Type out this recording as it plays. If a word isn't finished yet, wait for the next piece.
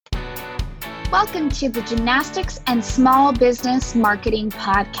Welcome to the Gymnastics and Small Business Marketing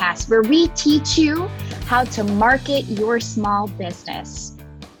Podcast, where we teach you how to market your small business.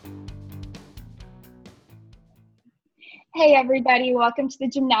 Hey everybody, welcome to the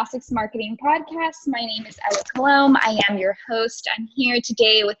Gymnastics Marketing Podcast. My name is Ella Colomb. I am your host. I'm here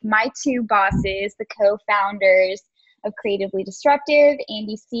today with my two bosses, the co-founders of Creatively Disruptive,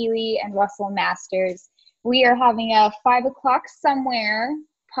 Andy Seeley and Russell Masters. We are having a 5 o'clock somewhere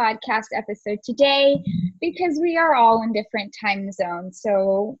podcast episode today because we are all in different time zones.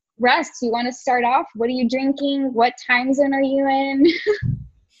 So Russ, you want to start off? What are you drinking? What time zone are you in?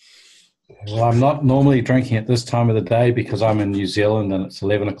 Well, I'm not normally drinking at this time of the day because I'm in New Zealand and it's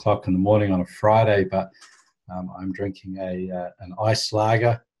 11 o'clock in the morning on a Friday, but I'm drinking an ice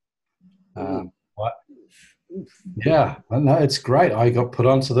lager. Yeah, no, it's great. I got put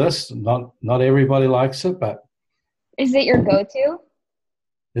onto this. Not everybody likes it, but... Is it your go-to?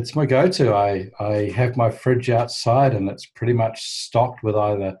 It's my go-to. I have my fridge outside and it's pretty much stocked with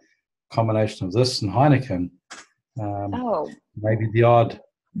either a combination of this and Heineken. Maybe the odd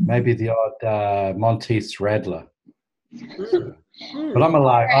Monteith's Radler. But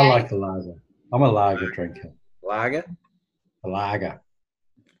I like a lager. I'm a lager drinker. Lager? A lager.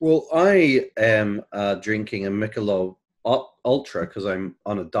 Well, I am drinking a Michelob Ultra because I'm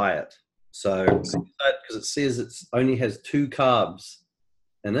on a diet. So, because it says it only has 2 carbs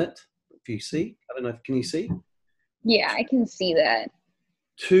in it. If you see, I don't know, can you see? Yeah, I can see that.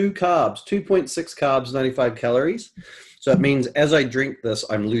 2 carbs, 2.6 carbs, 95 calories. So it means as I drink this,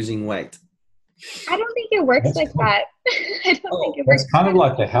 I'm losing weight. I don't think it works like that. I don't think it works. It's kind of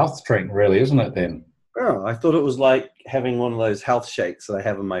like a health drink, really, isn't it, then? Oh, I thought it was like having one of those health shakes that I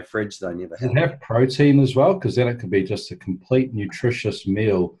have in my fridge that I never have. Does it have protein as well? Because then it could be just a complete nutritious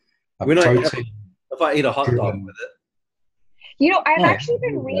meal. If I eat a hot dog with it. You know, I've actually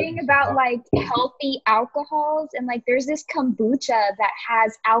been reading about like healthy alcohols, and like there's this kombucha that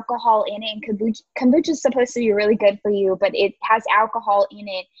has alcohol in it, and kombucha is supposed to be really good for you, but it has alcohol in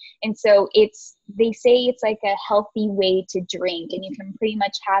it, and so they say it's like a healthy way to drink, and you can pretty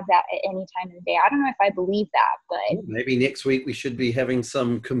much have that at any time of the day. I don't know if I believe that, but maybe next week we should be having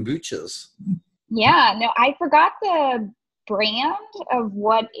some kombuchas. Yeah, no, I forgot the brand of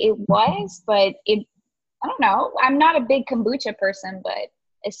what it was, but I don't know. I'm not a big kombucha person, but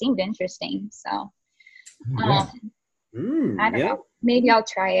it seemed interesting. So I don't know. Maybe I'll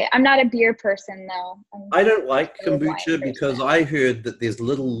try it. I'm not a beer person, though. I don't like kombucha because I heard that there's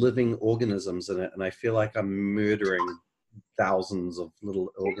little living organisms in it, and I feel like I'm murdering thousands of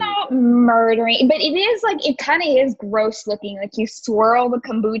little organisms. Not murdering, but it is like, it kind of is gross looking. Like you swirl the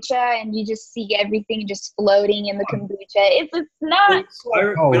kombucha and you just see everything just floating in the kombucha. It's not,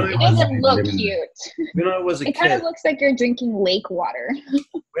 it doesn't look cute. When I was a kid, it kind of looks like you're drinking lake water.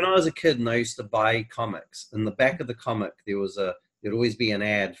 When I was a kid and I used to buy comics, in the back of the comic, there'd always be an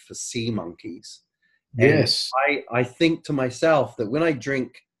ad for sea monkeys. Yes. And I think to myself that when I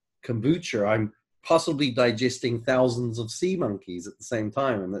drink kombucha, I'm possibly digesting thousands of sea monkeys at the same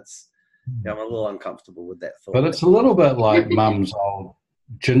time, and I'm a little uncomfortable with that thought. But it's a little bit like Mum's old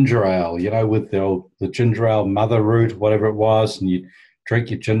ginger ale, you know, with the ginger ale mother root, whatever it was, and you drink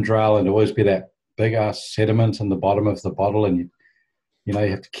your ginger ale and always be that big ass sediment in the bottom of the bottle, and you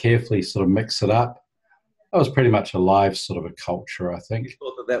have to carefully sort of mix it up. That was pretty much a live sort of a culture, I think. You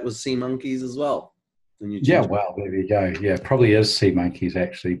thought that was sea monkeys as well? Yeah, well, there you go. Yeah, probably is sea monkeys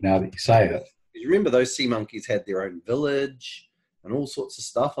actually, now that you say it. You remember those sea monkeys had their own village and all sorts of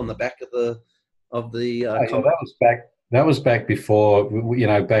stuff on the back of the that was back before,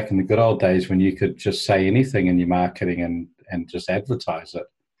 back in the good old days when you could just say anything in your marketing and just advertise it.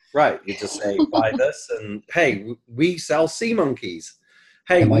 Right. You just say, buy this, and hey, we sell sea monkeys.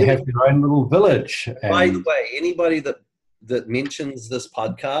 Hey, and they have their own little village. By the way, anybody that mentions this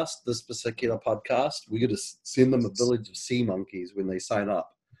particular podcast, we're going to send them a village of sea monkeys when they sign up.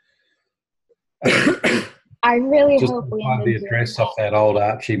 I really hope we find the address off that old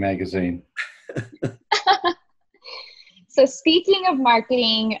Archie magazine. So speaking of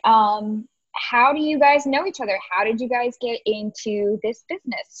marketing, how do you guys know each other? How did you guys get into this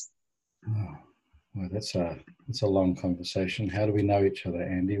business? Well, that's a long conversation. How do we know each other,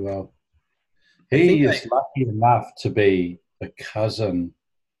 Andy? Well, he is lucky enough to be the cousin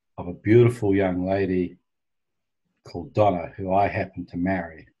of a beautiful young lady called Donna, who I happen to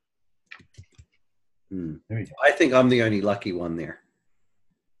marry. I think I'm the only lucky one there.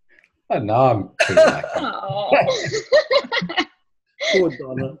 I know I'm pretty lucky.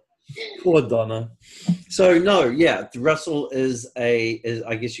 Poor Donna. So Russell is I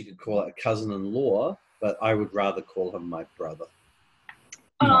guess you could call it a cousin-in-law, but I would rather call him my brother.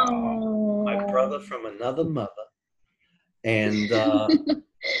 Oh, my brother from another mother. And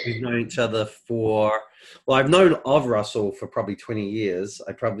we've known each other well, I've known of Russell for probably 20 years.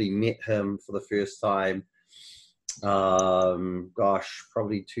 I probably met him for the first time, probably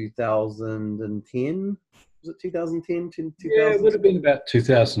 2010. Was it 2010? 2000? Yeah, it would have been about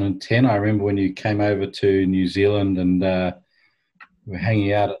 2010. I remember when you came over to New Zealand and we were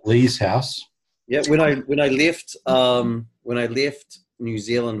hanging out at Lee's house. Yeah, when I left New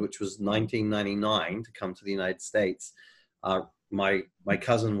Zealand, which was 1999, to come to the United States, my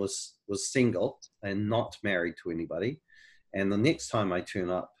cousin was single and not married to anybody. And the next time I turn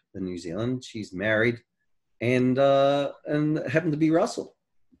up in New Zealand, she's married and happened to be Russell.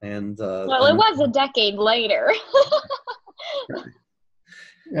 And well, it was a decade later.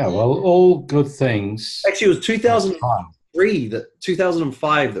 Yeah, well, all good things. Actually, it was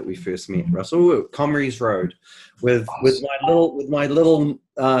 2005 that we first met, Russell, at Comries Road, with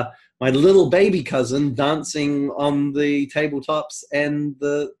my little baby cousin dancing on the tabletops and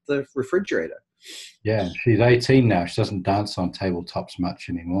the refrigerator. Yeah, she's 18 now. She doesn't dance on tabletops much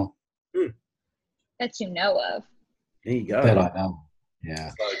anymore. That you know of. There you go. That I know.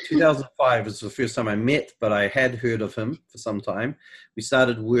 Yeah. So 2005 was the first time I met, but I had heard of him for some time. We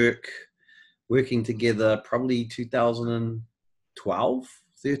started working together probably 2012,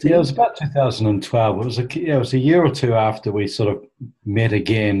 13. Yeah, it was about 2012. It was a year or two after we sort of met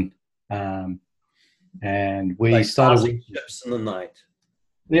again, and we started ships in the night.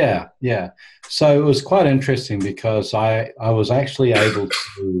 Yeah. So it was quite interesting because I was actually able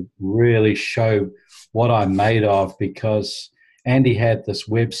to really show what I'm made of, because Andy had this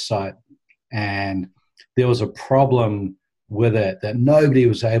website and there was a problem with it that nobody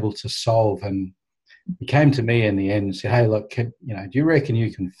was able to solve. And he came to me in the end and said, "Hey, look, do you reckon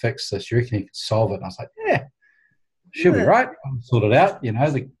you can fix this? Do you reckon you can solve it?" And I was like, "Yeah, should be right. I'll sort it out."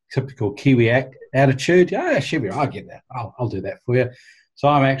 The typical Kiwi attitude. "Yeah, should be right. I'll get that. I'll do that for you." So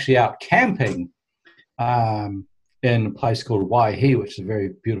I'm actually out camping in a place called Waihi, which is a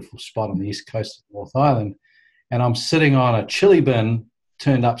very beautiful spot on the east coast of North Island. And I'm sitting on a chili bin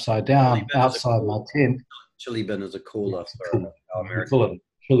turned upside down outside my tent. Chili bin is a cooler. We call it a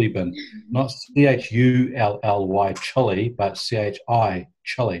chili bin. Not CHULLY chili, but CHI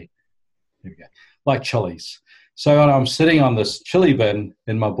chili. There we go. Like chilies. So I'm sitting on this chili bin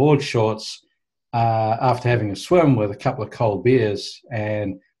in my board shorts after having a swim with a couple of cold beers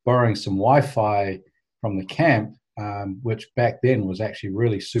and borrowing some Wi-Fi from the camp, which back then was actually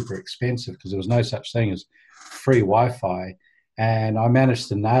really super expensive because there was no such thing as free Wi-Fi. And I managed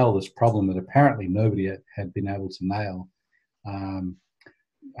to nail this problem that apparently nobody had been able to nail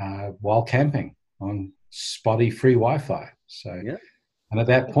while camping on spotty free Wi-Fi. So, yeah. And at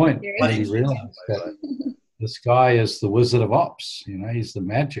that point, I realized that this guy is the Wizard of Ops. He's the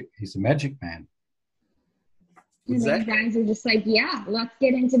magic man. Exactly. And these guys are just like, yeah, let's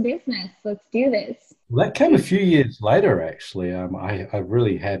get into business. Let's do this. Well, that came a few years later, actually. I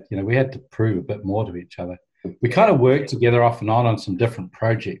really had, we had to prove a bit more to each other. We kind of worked together off and on some different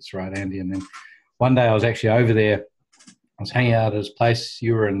projects, right, Andy? And then one day I was actually over there. I was hanging out at his place.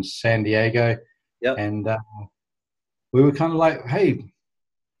 You were in San Diego. Yep. And we were kind of like, hey,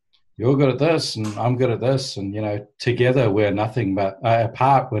 you're good at this and I'm good at this. And, together we're nothing but,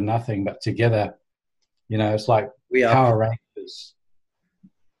 apart we're nothing, but together, it's like we are Power Rangers.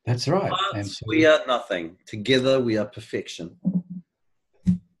 That's right. And so, we are nothing. Together we are perfection.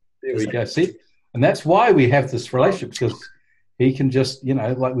 There we go. See? And that's why we have this relationship, because he can just,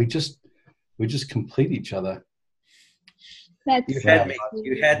 we just complete each other. You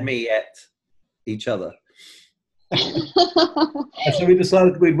had me at each other. So we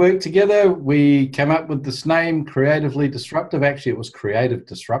decided we'd work together. We came up with this name, Creatively Disruptive. Actually, it was Creative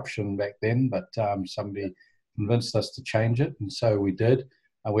Disruption back then, but somebody convinced us to change it, and so we did.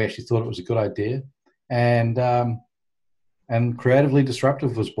 We actually thought it was a good idea, and Creatively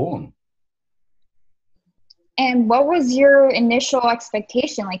Disruptive was born. And what was your initial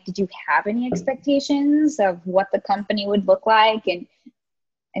expectation? Like, did you have any expectations of what the company would look like? And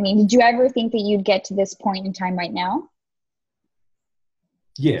did you ever think that you'd get to this point in time right now?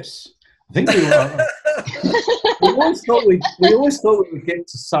 Yes. I think we were. we always thought we would get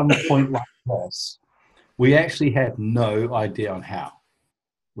to some point like this. We actually had no idea on how,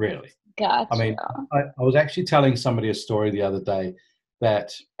 really. Gotcha. I was actually telling somebody a story the other day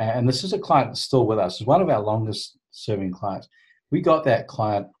that, and this is a client that's still with us. It's one of our longest serving clients. We got that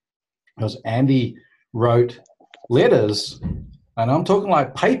client because Andy wrote letters, and I'm talking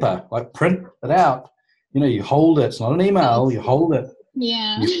like paper, like print it out. You hold it. It's not an email. You hold it.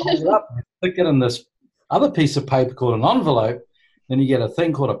 Yeah. You fold it up, you stick it in this other piece of paper called an envelope, Then you get a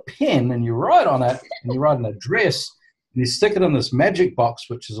thing called a pen, and you write on it, and you write an address, and you stick it in this magic box,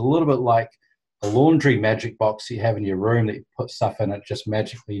 which is a little bit like a laundry magic box you have in your room that you put stuff in, it just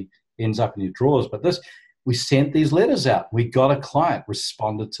magically ends up in your drawers. But this, we sent these letters out. We got a client,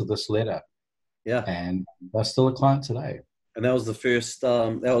 responded to this letter. Yeah. And they're still a client today. And that was the first,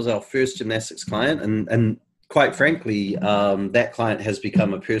 that was our first gymnastics client. And quite frankly, that client has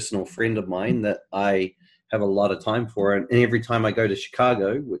become a personal friend of mine that I have a lot of time for. And every time I go to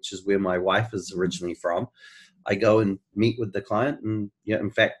Chicago, which is where my wife is originally from, I go and meet with the client. And yeah,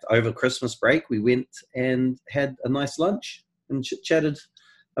 in fact, over Christmas break, we went and had a nice lunch and chatted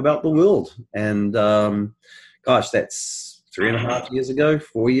about the world. And gosh, that's 3.5 years ago,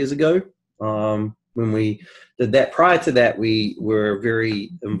 4 years ago, when we did that. Prior to that, we were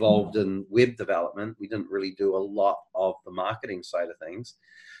very involved in web development. We didn't really do a lot of the marketing side of things.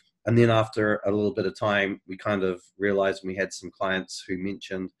 And then after a little bit of time, we kind of realized we had some clients who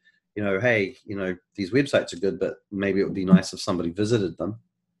mentioned, hey, these websites are good, but maybe it would be nice if somebody visited them.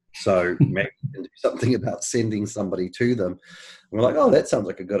 So maybe we can do something about sending somebody to them. And we're like, oh, that sounds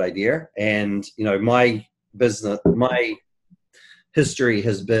like a good idea. And, my business, my history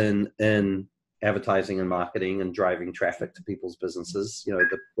has been in advertising and marketing and driving traffic to people's businesses.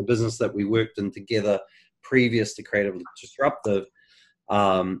 The business that we worked in together previous to Creatively Disruptive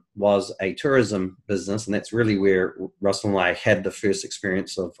was a tourism business. And that's really where Russell and I had the first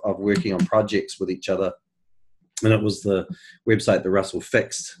experience of working on projects with each other. And it was the website that Russell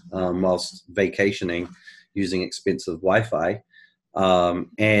fixed whilst vacationing using expensive Wi-Fi.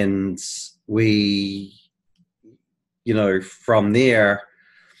 And we, from there,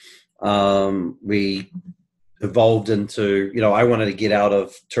 we evolved into, I wanted to get out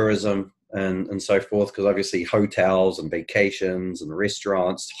of tourism and so forth, because obviously hotels and vacations and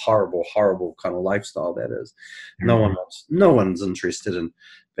restaurants, horrible kind of lifestyle that is. No one's interested in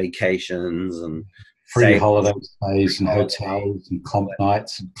vacations and free holiday stays and hotels and comp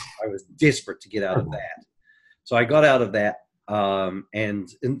nights. I was desperate to get out of that. So I got out of that. And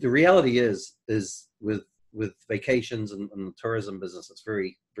the reality is with vacations and the tourism business, it's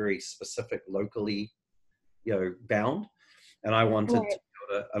very, very specific, locally, bound. And I wanted to go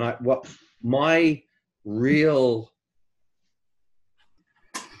to, and what my real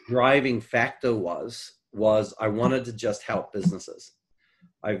driving factor was I wanted to just help businesses.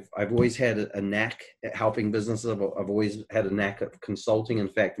 I've always had a knack at helping businesses. I've always had a knack at consulting. In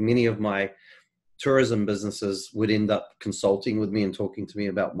fact, many of my tourism businesses would end up consulting with me and talking to me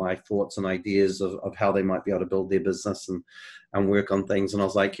about my thoughts and ideas of how they might be able to build their business and work on things. And I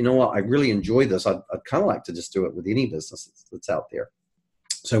was like, you know what, I really enjoy this. I'd kind of like to just do it with any business that's out there.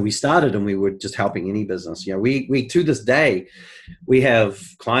 So we started and we were just helping any business. We to this day, we have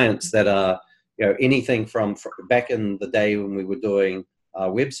clients that are, anything from back in the day when we were doing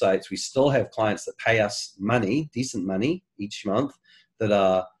websites. We still have clients that pay us money, decent money each month, that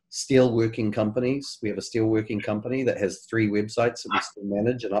are steelworking companies. We have a steelworking company that has 3 websites that we still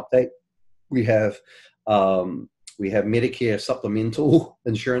manage and update. We have Medicare supplemental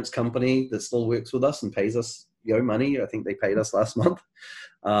insurance company that still works with us and pays us money. I think they paid us last month.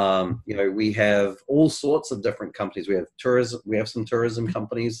 We have all sorts of different companies. We have tourism. We have some tourism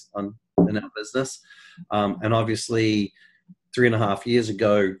companies in our business, and obviously 3.5 years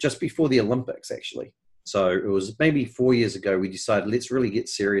ago, just before the Olympics, actually. So it was maybe 4 years ago, we decided, let's really get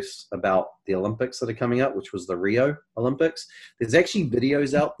serious about the Olympics that are coming up, which was the Rio Olympics. There's actually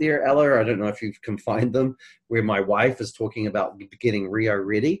videos out there, Ella, I don't know if you can find them, where my wife is talking about getting Rio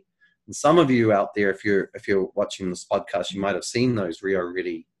ready. And some of you out there, if you're watching this podcast, you might have seen those Rio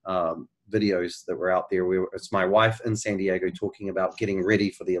ready videos that were out there, where it's my wife in San Diego talking about getting ready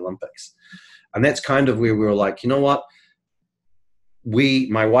for the Olympics. And that's kind of where we were like, you know what?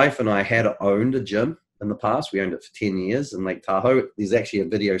 My wife and I had owned a gym in the past. We owned it for 10 years in Lake Tahoe. There's actually a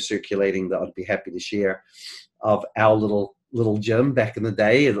video circulating that I'd be happy to share of our little gym back in the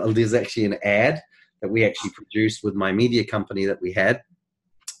day. There's actually an ad that we actually produced with my media company that we had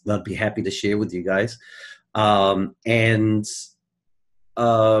that I'd be happy to share with you guys. From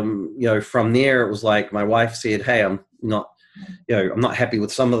there, it was like my wife said, hey, I'm not happy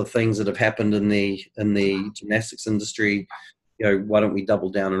with some of the things that have happened in the gymnastics industry. Why don't we double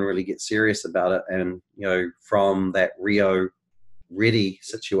down and really get serious about it? And, from that Rio ready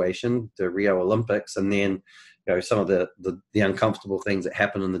situation, the Rio Olympics, and then, some of the uncomfortable things that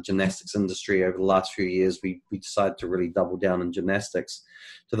happened in the gymnastics industry over the last few years, we decided to really double down in gymnastics,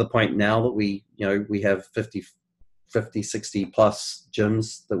 to the point now that we have 50, 60 plus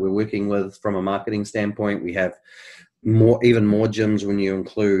gyms that we're working with from a marketing standpoint. We have even more gyms when you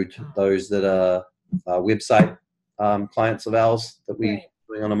include those that are website clients of ours that we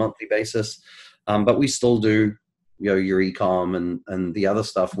doing on a monthly basis. But we still do, your e-com and the other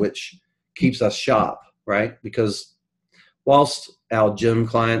stuff, which keeps us sharp, right? Because whilst our gym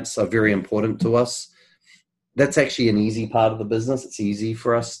clients are very important to us, that's actually an easy part of the business. It's easy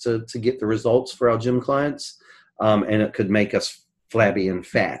for us to get the results for our gym clients. And it could make us flabby and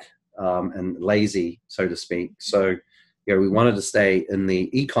fat and lazy, so to speak. So, we wanted to stay in the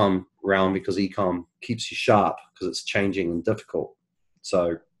e-com realm because e-com keeps you sharp because it's changing and difficult.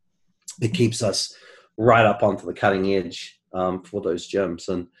 So it keeps us right up onto the cutting edge for those gyms.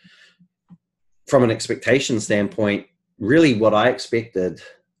 And from an expectation standpoint, really what I expected,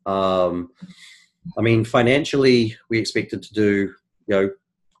 financially, we expected to do,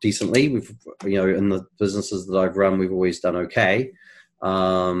 decently. We've, in the businesses that I've run, we've always done okay.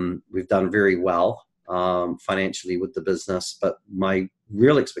 We've done very well financially with the business, but my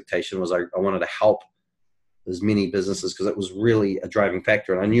real expectation was I wanted to help as many businesses because it was really a driving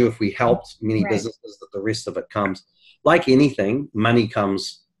factor. And I knew if we helped many businesses, that the rest of it comes. Like anything, money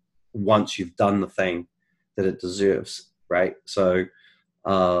comes once you've done the thing that it deserves, right? So,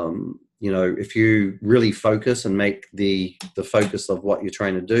 if you really focus and make the focus of what you're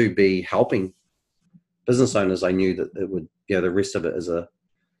trying to do be helping business owners, I knew that it would, the rest of it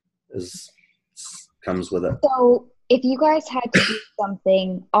comes with it. So if you guys had to do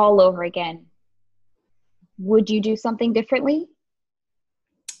something all over again, would you do something differently?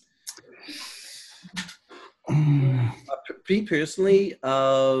 Me personally,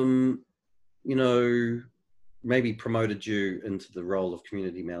 maybe promoted you into the role of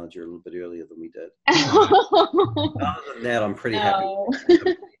community manager a little bit earlier than we did. Other than that, I'm pretty happy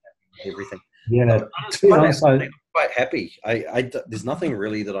with everything. Yeah, I'm quite happy. There's nothing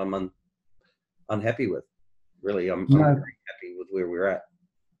really that I'm unhappy with. Really, I'm very happy with where we're at.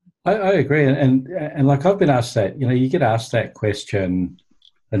 I agree, and like I've been asked that. You get asked that question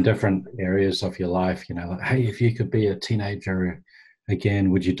in different areas of your life. Like, hey, if you could be a teenager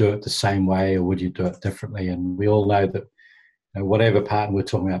again, would you do it the same way or would you do it differently? And we all know that whatever part, and we're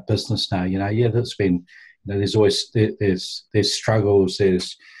talking about business now. That's been. There's always there's struggles,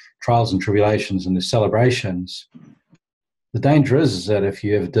 there's trials and tribulations, and there's celebrations. The danger is that if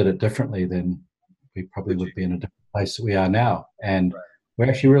you ever did it differently, then we probably would be in a different place that we are now. And we're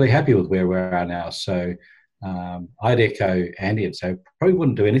actually really happy with where we are now. So I'd echo Andy and say probably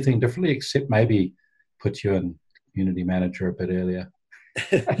wouldn't do anything differently except maybe put you in community manager a bit earlier.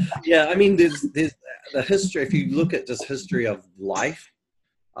 Yeah, there's the history. If you look at just history of life,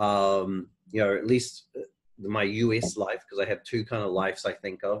 at least my US life, because I have two kind of lives I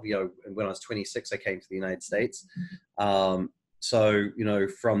think of. When I was 26, I came to the United States. So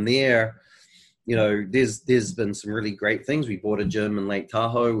from there, there's been some really great things. We bought a gym in Lake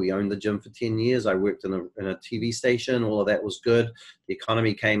Tahoe. We owned the gym for 10 years. I worked in a TV station. All of that was good. The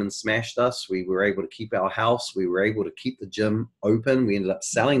economy came and smashed us. We were able to keep our house. We were able to keep the gym open. We ended up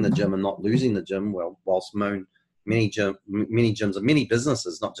selling the gym and not losing the gym. Well, whilst many gyms and many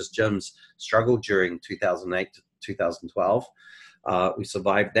businesses, not just gyms, struggled during 2008 to 2012. We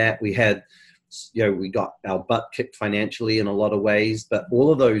survived that. We had, we got our butt kicked financially in a lot of ways, but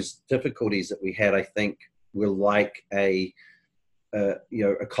all of those difficulties that we had, I think, were like a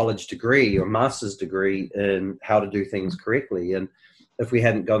college degree or master's degree in how to do things correctly. And if we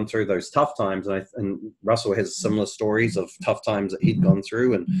hadn't gone through those tough times, and Russell has similar stories of tough times that he'd gone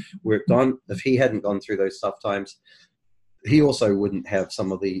through and worked on, if he hadn't gone through those tough times, he also wouldn't have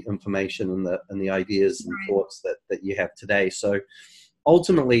some of the information and the ideas and thoughts that you have today. So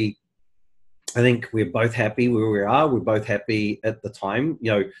ultimately, I think we're both happy where we are. We're both happy at the time.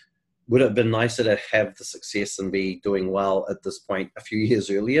 Would it have been nicer to have the success and be doing well at this point a few years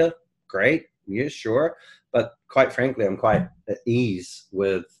earlier? Great. Yeah, sure. But quite frankly, I'm quite at ease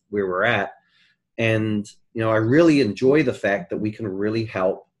with where we're at. And, I really enjoy the fact that we can really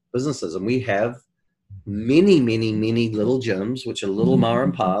help businesses. And we have many, many, many little gyms, which are little ma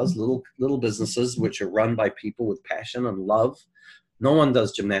and pa's, little businesses, which are run by people with passion and love. No one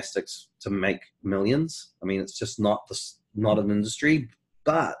does gymnastics to make millions. It's just not an industry.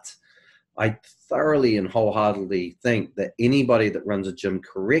 But I thoroughly and wholeheartedly think that anybody that runs a gym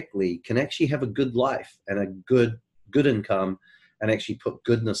correctly can actually have a good life and a good income and actually put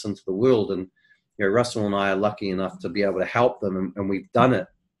goodness into the world. And, Russell and I are lucky enough to be able to help them. And we've done it,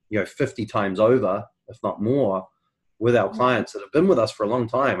 50 times over, if not more, with our clients that have been with us for a long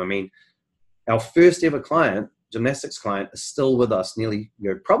time. Our first ever client, gymnastics client, is still with us nearly,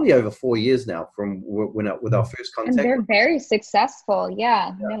 probably over 4 years now from with our first contact. And they're very successful.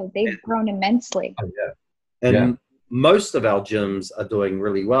 Yeah. No, they've grown immensely. And most of our gyms are doing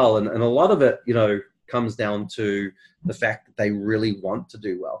really well. And a lot of it, comes down to the fact that they really want to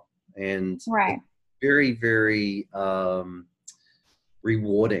do well, and Right. very, very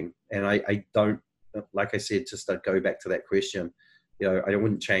rewarding. And I don't, like I said, just to go back to that question, I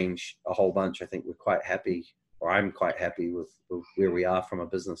wouldn't change a whole bunch. I think we're quite happy, or I'm quite happy with where we are from a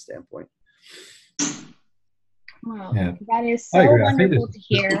business standpoint. Wow. Yeah. That is I so agree. wonderful to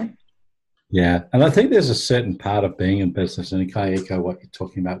hear. Yeah, and I think there's a certain part of being in business, and I kind of echo what you're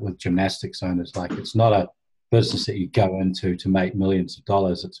talking about with gymnastics owners. Like, it's not a business that you go into to make millions of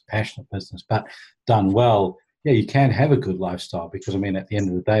dollars. It's a passionate business, but done well, yeah, you can have a good lifestyle, because, I mean, at the end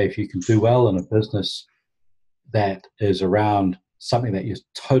of the day, if you can do well in a business that is around something that you're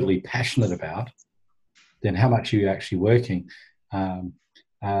totally passionate about, then how much are you actually working?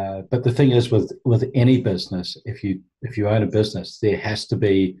 But the thing is, with any business, if you own a business, there has to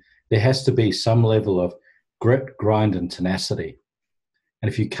be some level of grit, grind, and tenacity.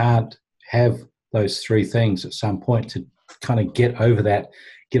 And if you can't have those three things at some point to kind of get over that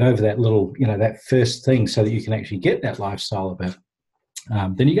little, that first thing, so that you can actually get that lifestyle of it,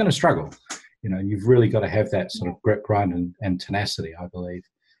 then you're going to struggle. You've really got to have that sort of grit, grind, and tenacity, I believe.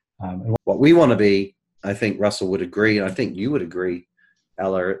 And what we want to be, I think Russell would agree, and I think you would agree,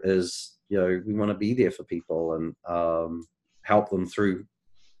 Ella, is, we want to be there for people and help them through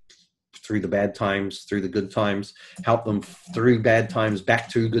the bad times, through the good times, help them through bad times back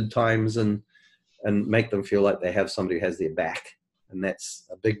to good times, and make them feel like they have somebody who has their back. And that's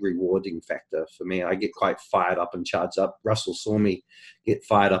a big rewarding factor for me. I get quite fired up and charged up. Russell saw me get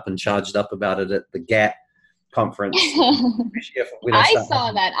fired up and charged up about it at the GAT conference. I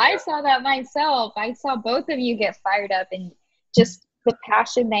saw that myself. I saw both of you get fired up, and just the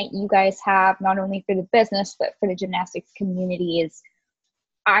passion that you guys have, not only for the business, but for the gymnastics community, is,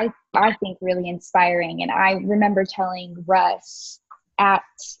 I think, really inspiring. And I remember telling Russ at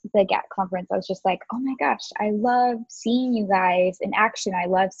the GAT conference, I was just like, oh my gosh, I love seeing you guys in action. I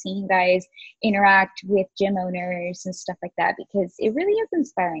love seeing you guys interact with gym owners and stuff like that, because it really is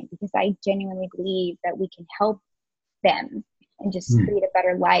inspiring, because I genuinely believe that we can help them and just create a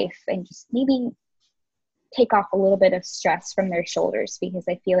better life, and just maybe take off a little bit of stress from their shoulders, because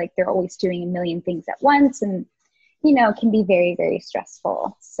I feel like they're always doing a million things at once, and it can be very, very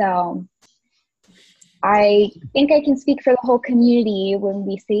stressful. So I think I can speak for the whole community when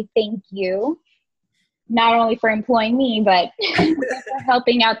we say thank you, not only for employing me, but for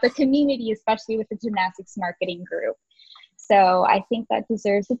helping out the community, especially with the gymnastics marketing group. So I think that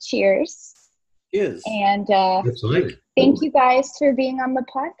deserves a cheers. Cheers. And absolutely. thank you guys for being on the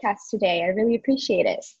podcast today. I really appreciate it.